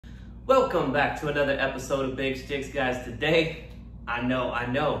Welcome back to another episode of Big Shticks, guys. Today, I know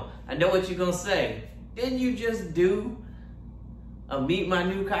what you're gonna say. Didn't you just do a meet my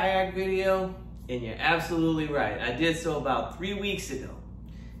new kayak video? And you're absolutely right. I did so about 3 weeks ago.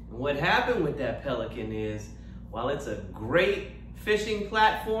 And what happened with that Pelican is, while it's a great fishing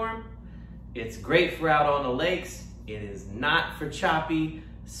platform, it's great for out on the lakes, it is not for choppy,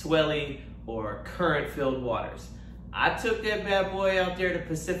 swelly, or current-filled waters. I took that bad boy out there to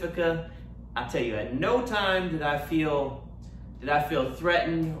Pacifica. I tell you, at no time did I feel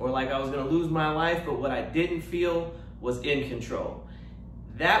threatened or like I was gonna lose my life, but what I didn't feel was in control.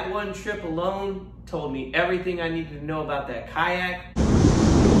 That one trip alone told me everything I needed to know about that kayak.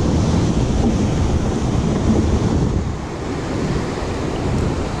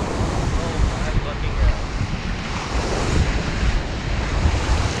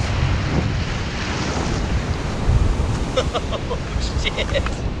 Oh, shit.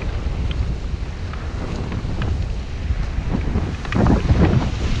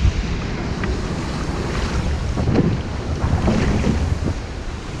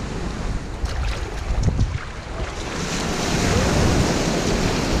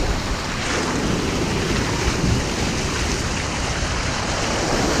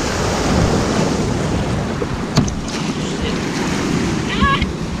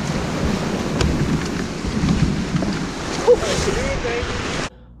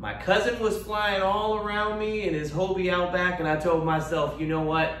 My cousin was flying all around me in his Hobie Outback, and I told myself, you know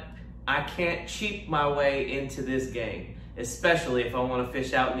what? I can't cheat my way into this game, especially if I want to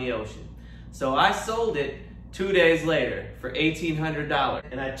fish out in the ocean. So I sold it 2 days later for $1,800,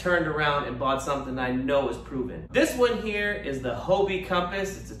 and I turned around and bought something I know is proven. This one here is the HOBIE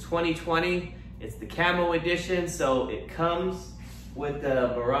Compass. It's a 2020. It's the camo edition, so it comes with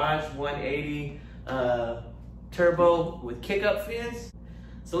the Mirage 180 turbo with kick-up fins.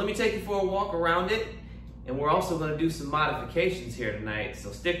 So let me take you for a walk around it, and we're also gonna do some modifications here tonight,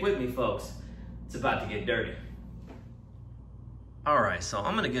 so stick with me, folks. It's about to get dirty. All right, so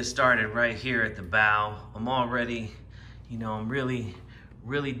I'm gonna get started right here at the bow. I'm already, I'm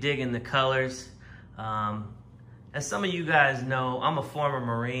really digging the colors. As some of you guys know, I'm a former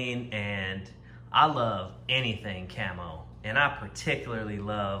Marine, and I love anything camo, and I particularly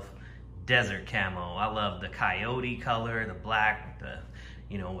love desert camo. I love the coyote color, the black,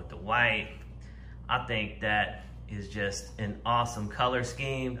 with the white. I think that is just an awesome color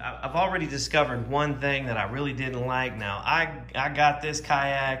scheme. I've already discovered one thing that I really didn't like. Now, I got this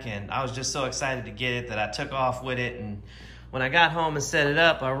kayak, and I was just so excited to get it that I took off with it. And when I got home and set it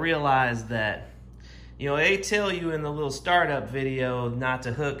up, I realized that, they tell you in the little startup video not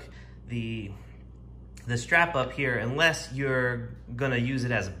to hook the strap up here unless you're gonna use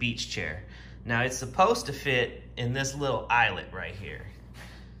it as a beach chair. Now, it's supposed to fit in this little eyelet right here.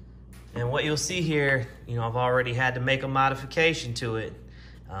 And what you'll see here, I've already had to make a modification to it.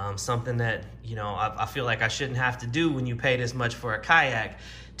 Something that, I feel like I shouldn't have to do when you pay this much for a kayak,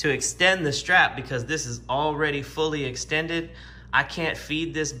 to extend the strap, because this is already fully extended. I can't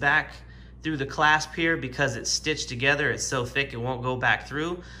feed this back through the clasp here because it's stitched together. It's so thick it won't go back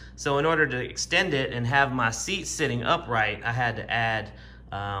through. So in order to extend it and have my seat sitting upright, I had to add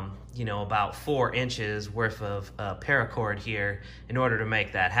about 4 inches worth of paracord here in order to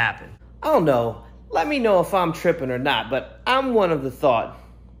make that happen. I don't know, let me know if I'm tripping or not, but I'm one of the thought,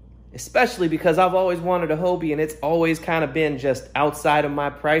 especially because I've always wanted a Hobie and it's always kind of been just outside of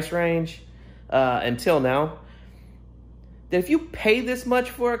my price range until now, that if you pay this much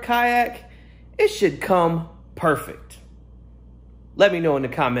for a kayak, it should come perfect. Let me know in the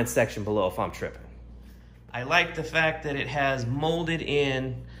comments section below if I'm tripping. I like the fact that it has molded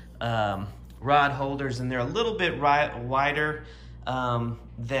in rod holders, and they're a little bit wider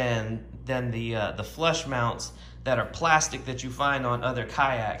than the flush mounts that are plastic that you find on other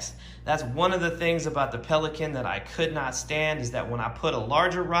kayaks. That's one of the things about the Pelican that I could not stand, is that when I put a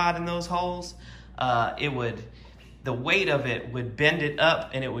larger rod in those holes, the weight of it would bend it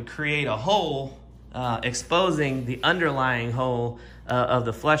up and it would create a hole, exposing the underlying hole of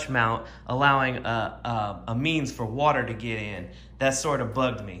the flush mount, allowing a means for water to get in. That sort of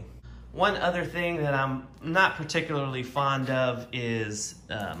bugged me. One other thing that I'm not particularly fond of is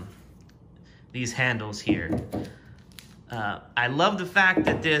these handles here. I love the fact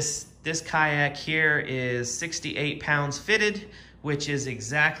that this kayak here is 68 pounds fitted, which is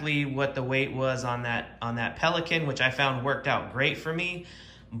exactly what the weight was on that Pelican, which I found worked out great for me.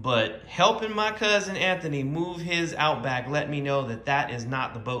 But helping my cousin Anthony move his Outback let me know that that is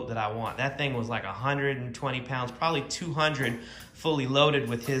not the boat that I want. That thing was like 120 pounds, probably 200, fully loaded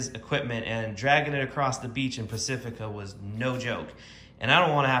with his equipment, and dragging it across the beach in Pacifica was no joke. and I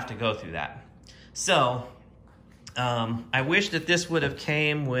don't want to have to go through that. So I wish that this would have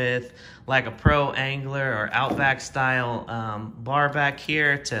came with like a pro angler or Outback style bar back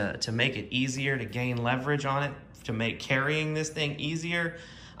here to make it easier to gain leverage on it, to make carrying this thing easier.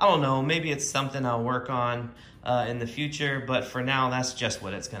 I don't know, maybe it's something I'll work on in the future, but for now, that's just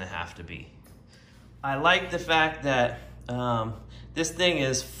what it's gonna have to be. I like the fact that this thing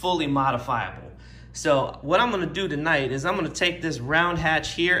is fully modifiable. So what I'm gonna do tonight is I'm gonna take this round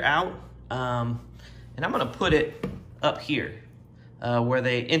hatch here out, and I'm gonna put it up here, where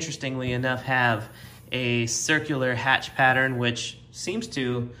they, interestingly enough, have a circular hatch pattern, which seems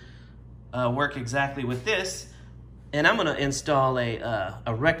to work exactly with this. And I'm gonna install a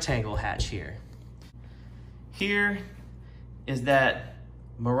rectangle hatch here. Here is that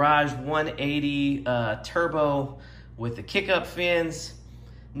Mirage 180 turbo with the kick-up fins.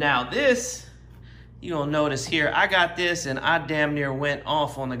 Now this, you'll notice here, I got this and I damn near went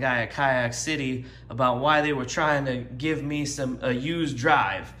off on the guy at Kayak City about why they were trying to give me a used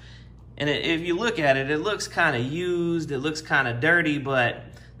drive. And if you look at it, it looks kind of used, it looks kind of dirty, but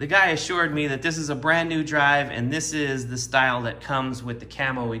the guy assured me that this is a brand new drive and this is the style that comes with the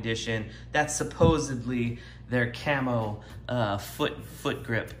camo edition. That's supposedly their camo foot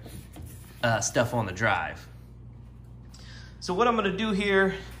grip stuff on the drive. So what I'm gonna do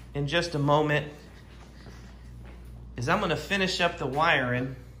here in just a moment is I'm gonna finish up the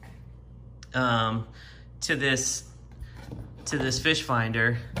wiring to this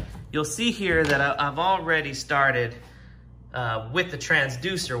Fishfinder. You'll see here that I've already started with the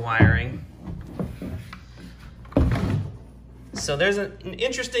transducer wiring. So there's an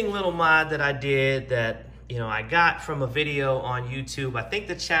interesting little mod that I did that, you know, I got from a video on YouTube. I think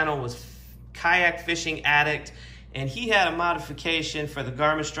the channel was Kayak Fishing Addict, and he had a modification for the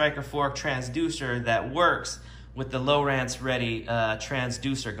Garmin Striker Fork transducer that works with the Lowrance Ready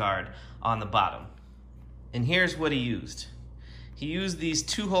transducer guard on the bottom. And here's what he used. He used these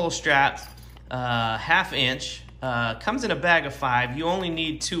 2-hole straps, 1/2 inch, comes in a bag of 5. You only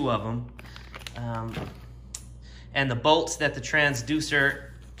need 2 of them. And the bolts that the transducer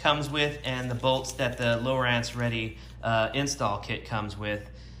comes with and the bolts that the Lowrance Ready install kit comes with.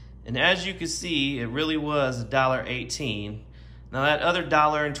 And as you can see, it really was $1.18. Now that other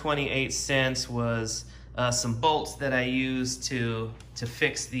 $1.28 was some bolts that I used to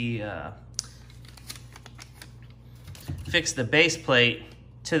fix the base plate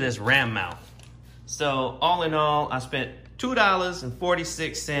to this ram mount. So all in all, I spent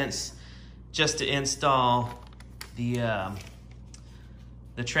 $2.46 just to install the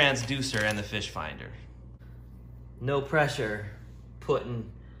transducer and the Fishfinder. No pressure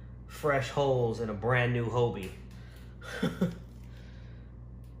putting fresh holes in a brand new Hobie.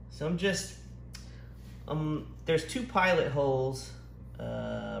 So I'm just, there's 2 pilot holes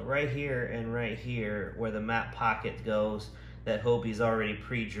right here and right here where the map pocket goes that Hobie's already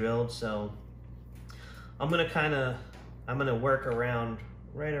pre-drilled. So I'm gonna work around,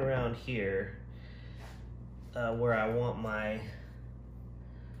 right around here where I want my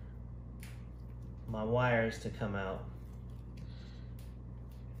wires to come out.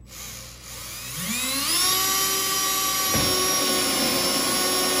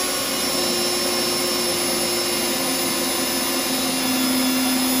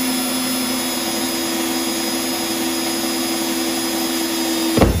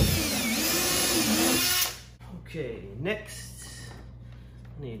 Okay, next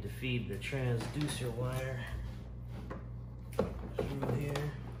I need to feed the transducer wire through here.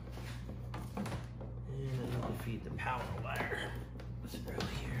 And I need to feed the power wire through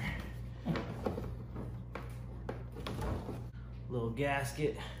here. Little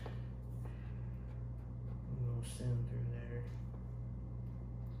gasket. We'll send through there.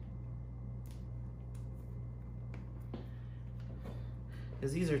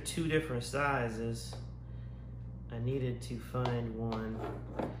 Because these are 2 different sizes, I needed to find one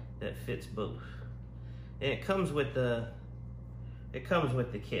that fits both. And it comes with the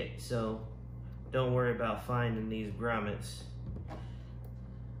kit, so don't worry about finding these grommets.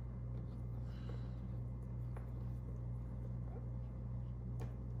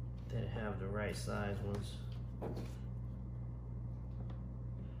 That have the right size ones. And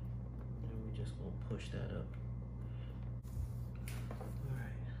we're just gonna push that up. All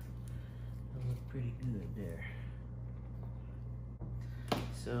right, that looks pretty good there.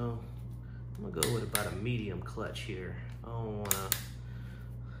 So I'm gonna go with about a medium clutch here. I don't wanna,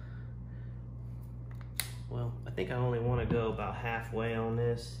 well, I think I only wanna go about halfway on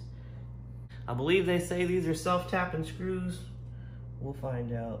this. I believe they say these are self-tapping screws. We'll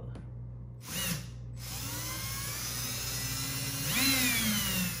find out.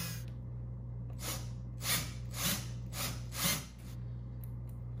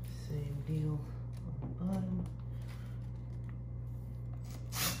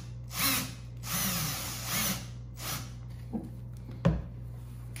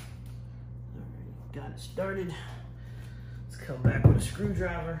 got it started. Let's come back with a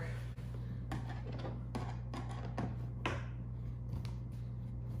screwdriver.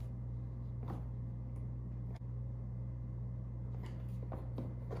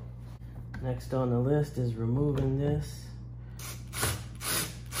 Next on the list is removing this.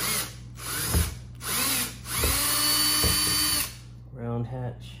 Round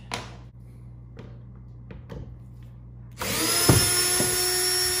hatch.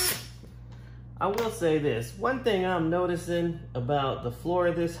 I will say this, one thing I'm noticing about the floor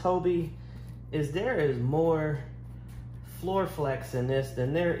of this Hobie is there is more floor flex in this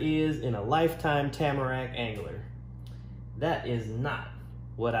than there is in a Lifetime Tamarack Angler. That is not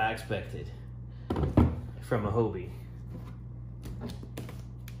what I expected from a Hobie.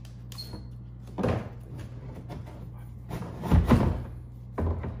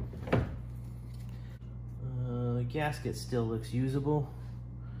 The gasket still looks usable.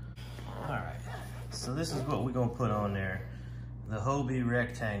 All right, so this is what we're gonna put on there. The Hobie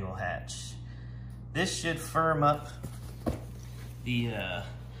rectangle hatch. This should firm up the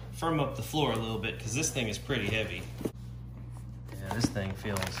floor a little bit because this thing is pretty heavy. Yeah, this thing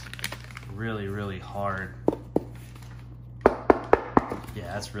feels really, really hard.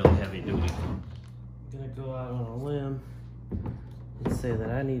 Yeah, that's really heavy duty. I'm gonna go out on a limb and say that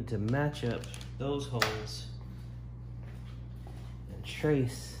I need to match up those holes and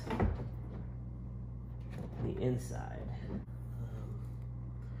trace the inside.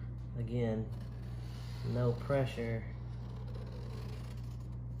 Again, no pressure.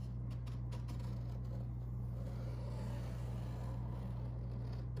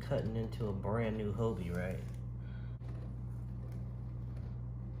 Cutting into a brand new Hobie, right?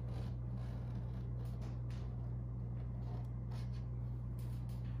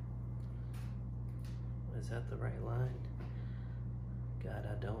 Is that the right line? God,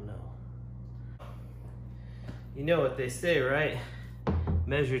 I don't know. You know what they say, right?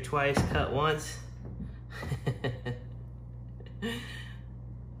 Measure twice, cut once.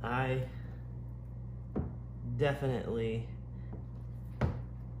 I definitely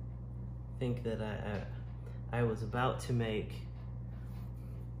think that I was about to make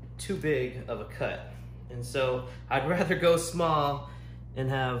too big of a cut. And so I'd rather go small and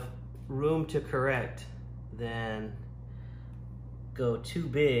have room to correct than go too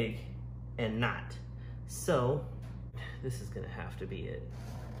big and not. So this is gonna have to be it.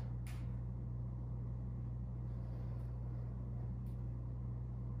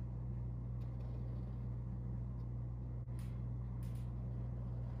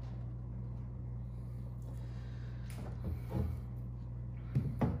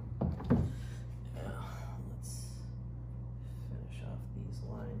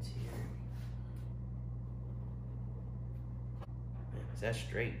 Is that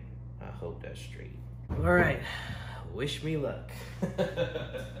straight? I hope that's straight. All right, wish me luck.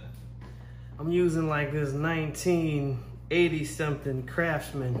 I'm using like this 1980 something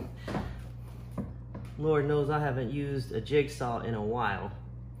Craftsman. Lord knows I haven't used a jigsaw in a while.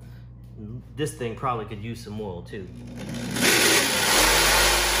 This thing probably could use some oil too.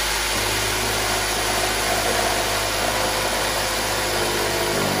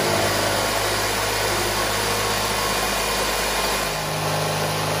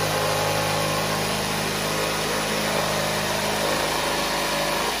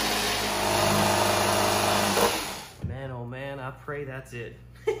 Pray that's it.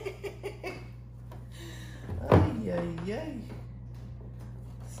 Ay, ay, ay.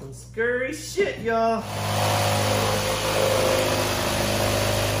 Some scurry shit, y'all.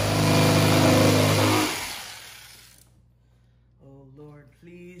 Oh Lord,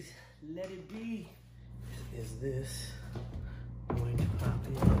 please let it be. Is this going to pop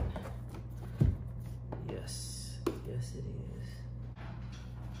in? Yes, yes it is.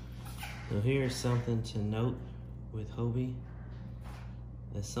 So here's something to note with Hobie.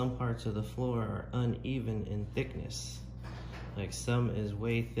 That some parts of the floor are uneven in thickness. Like some is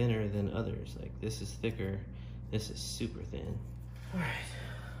way thinner than others. Like this is thicker, this is super thin. All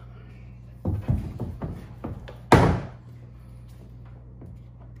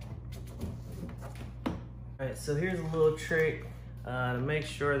right, so here's a little trick to make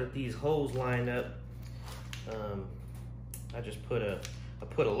sure that these holes line up. I just put a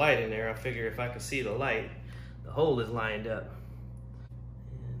light in there. I figure if I could see the light, the hole is lined up.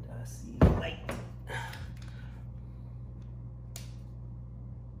 I see light.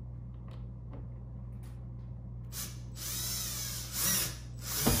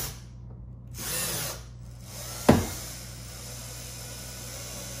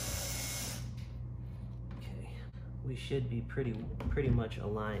 Okay, we should be pretty much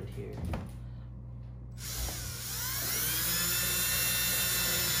aligned here.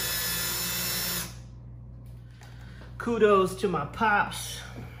 kudos to my pops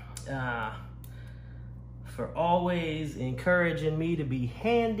for always encouraging me to be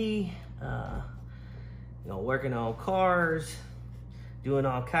handy, you know, working on cars, doing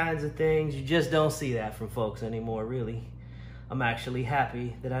all kinds of things. You just don't see that from folks anymore, really. I'm actually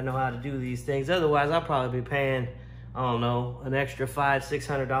happy that I know how to do these things. Otherwise, I'll probably be paying, I don't know, an extra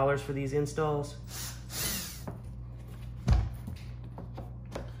 $500–600 for these installs.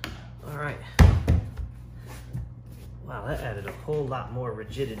 All right. Wow, that added a whole lot more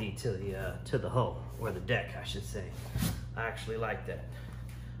rigidity to the hull, or the deck, I should say. I actually like that.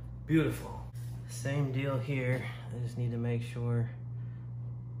 Beautiful. Same deal here. I just need to make sure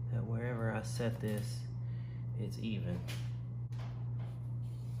that wherever I set this, it's even.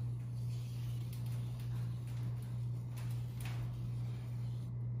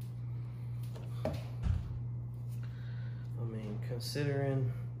 I mean, considering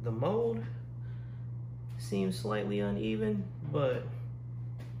the mold seems slightly uneven, but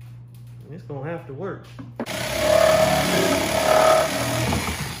it's gonna have to work.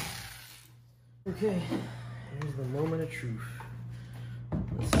 Okay, here's the moment of truth.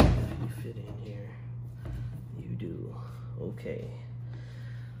 Let's see if you fit in here. You do. Okay.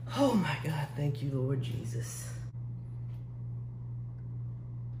 Oh my God, thank you, Lord Jesus.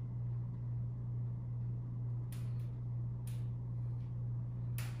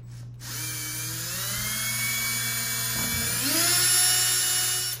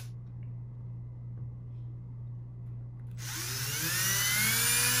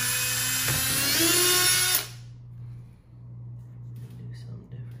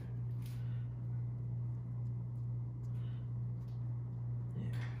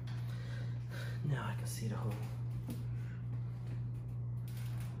 Now I can see the hole.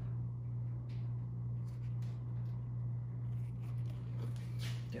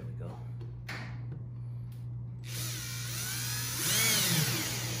 There we go.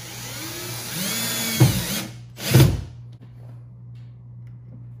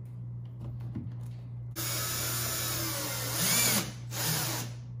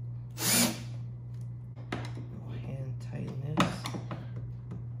 Hand tighten this.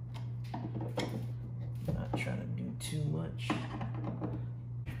 Not trying to do too much.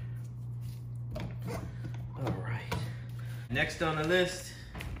 All right. Next on the list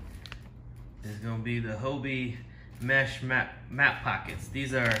is going to be the Hobie Mesh Map Pockets.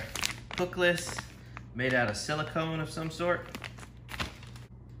 These are hookless, made out of silicone of some sort.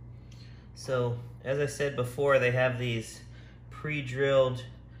 So, as I said before, they have these pre-drilled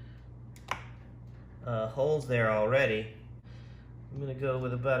holes there already. I'm gonna go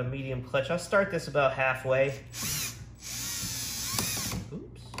with about a medium clutch. I'll start this about halfway.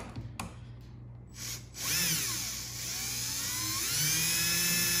 Oops.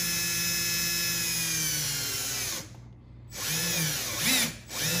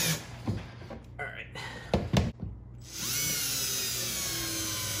 All right.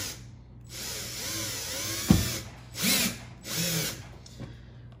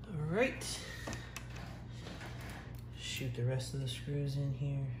 All right. Shoot the rest of the screws in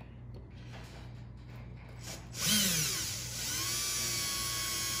here.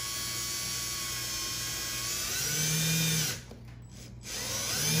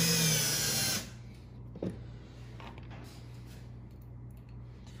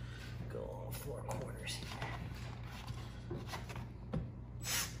 Go all four corners here.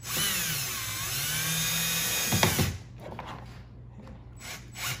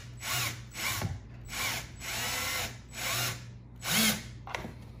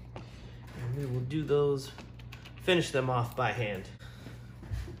 We will do those, finish them off by hand.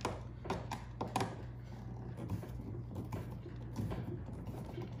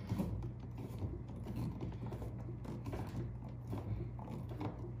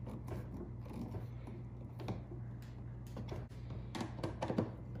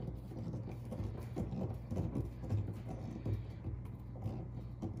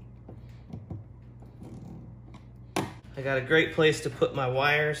 I got a great place to put my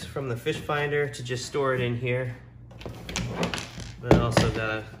wires from the Fishfinder to just store it in here. But I also got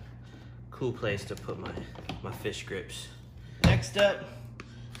a cool place to put my fish grips. Next up,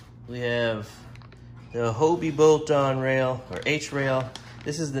 we have the Hobie bolt-on rail, or H-rail.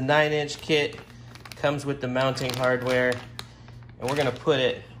 This is the 9-inch kit, comes with the mounting hardware, and we're gonna put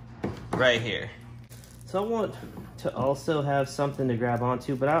it right here. So I want to also have something to grab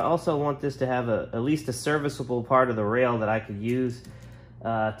onto, but I also want this to have at least a serviceable part of the rail that I could use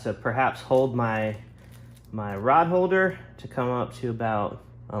to perhaps hold my rod holder to come up to about,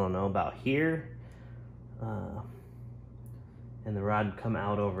 I don't know, about here. And the rod come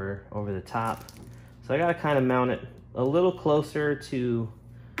out over the top. So I gotta kind of mount it a little closer to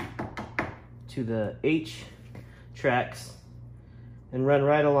the H tracks and run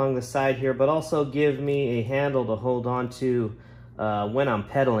right along the side here, but also give me a handle to hold on to when I'm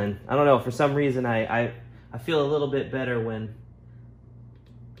pedaling. I don't know, for some reason I feel a little bit better when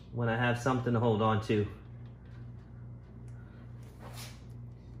I have something to hold on to.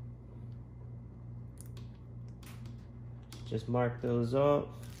 Just mark those out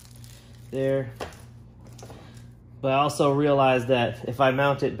there. But I also realized that if I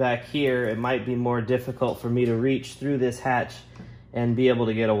mount it back here, it might be more difficult for me to reach through this hatch and be able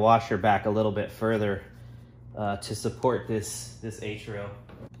to get a washer back a little bit further to support this H-rail.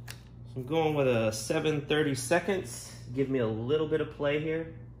 So I'm going with a 7/32, give me a little bit of play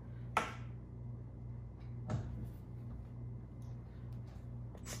here.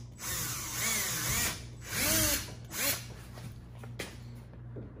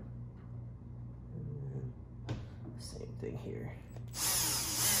 Thing here.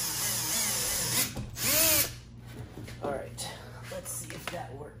 All right, let's see if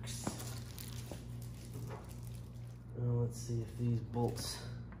that works. Let's see if these bolts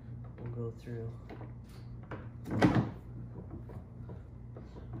will go through. All right,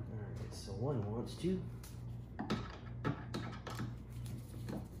 so one wants to. All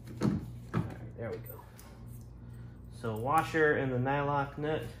right, there we go. So washer and the nylock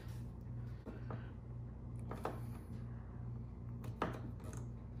nut.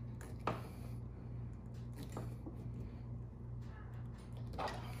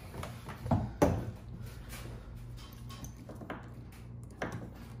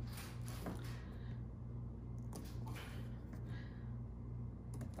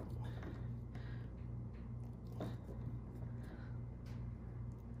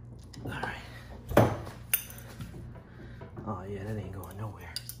 Oh yeah, that ain't going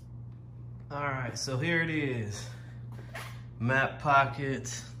nowhere. All right, so here it is. Map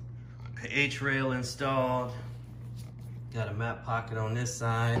pocket, H-rail installed. Got a map pocket on this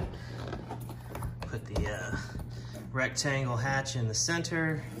side. Put the rectangle hatch in the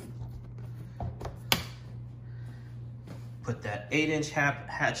center. Put that 8-inch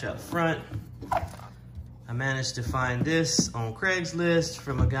hatch up front. I managed to find this on Craigslist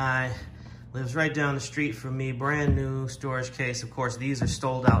from a guy lives right down the street from me, brand new storage case. Of course, these are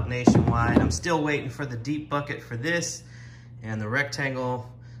sold out nationwide. I'm still waiting for the deep bucket for this and the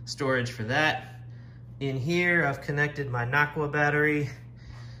rectangle storage for that. In here, I've connected my Naqua battery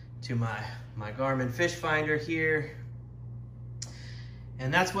to my Garmin Fishfinder here.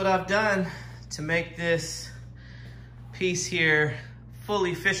 And that's what I've done to make this piece here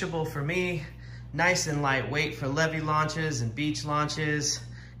fully fishable for me. Nice and lightweight for levee launches and beach launches,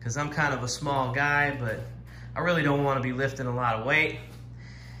 because I'm kind of a small guy, but I really don't want to be lifting a lot of weight.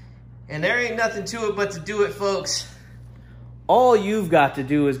 And there ain't nothing to it but to do it, folks. All you've got to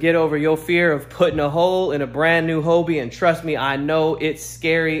do is get over your fear of putting a hole in a brand new Hobie, and trust me, I know it's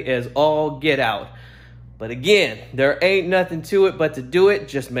scary as all get out. But again, there ain't nothing to it but to do it.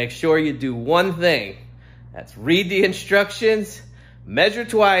 Just make sure you do one thing. That's read the instructions, measure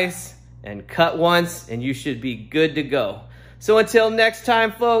twice, and cut once, and you should be good to go. So until next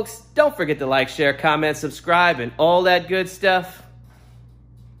time, folks, don't forget to like, share, comment, subscribe, and all that good stuff.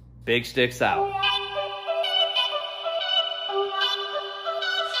 Big Shticks out.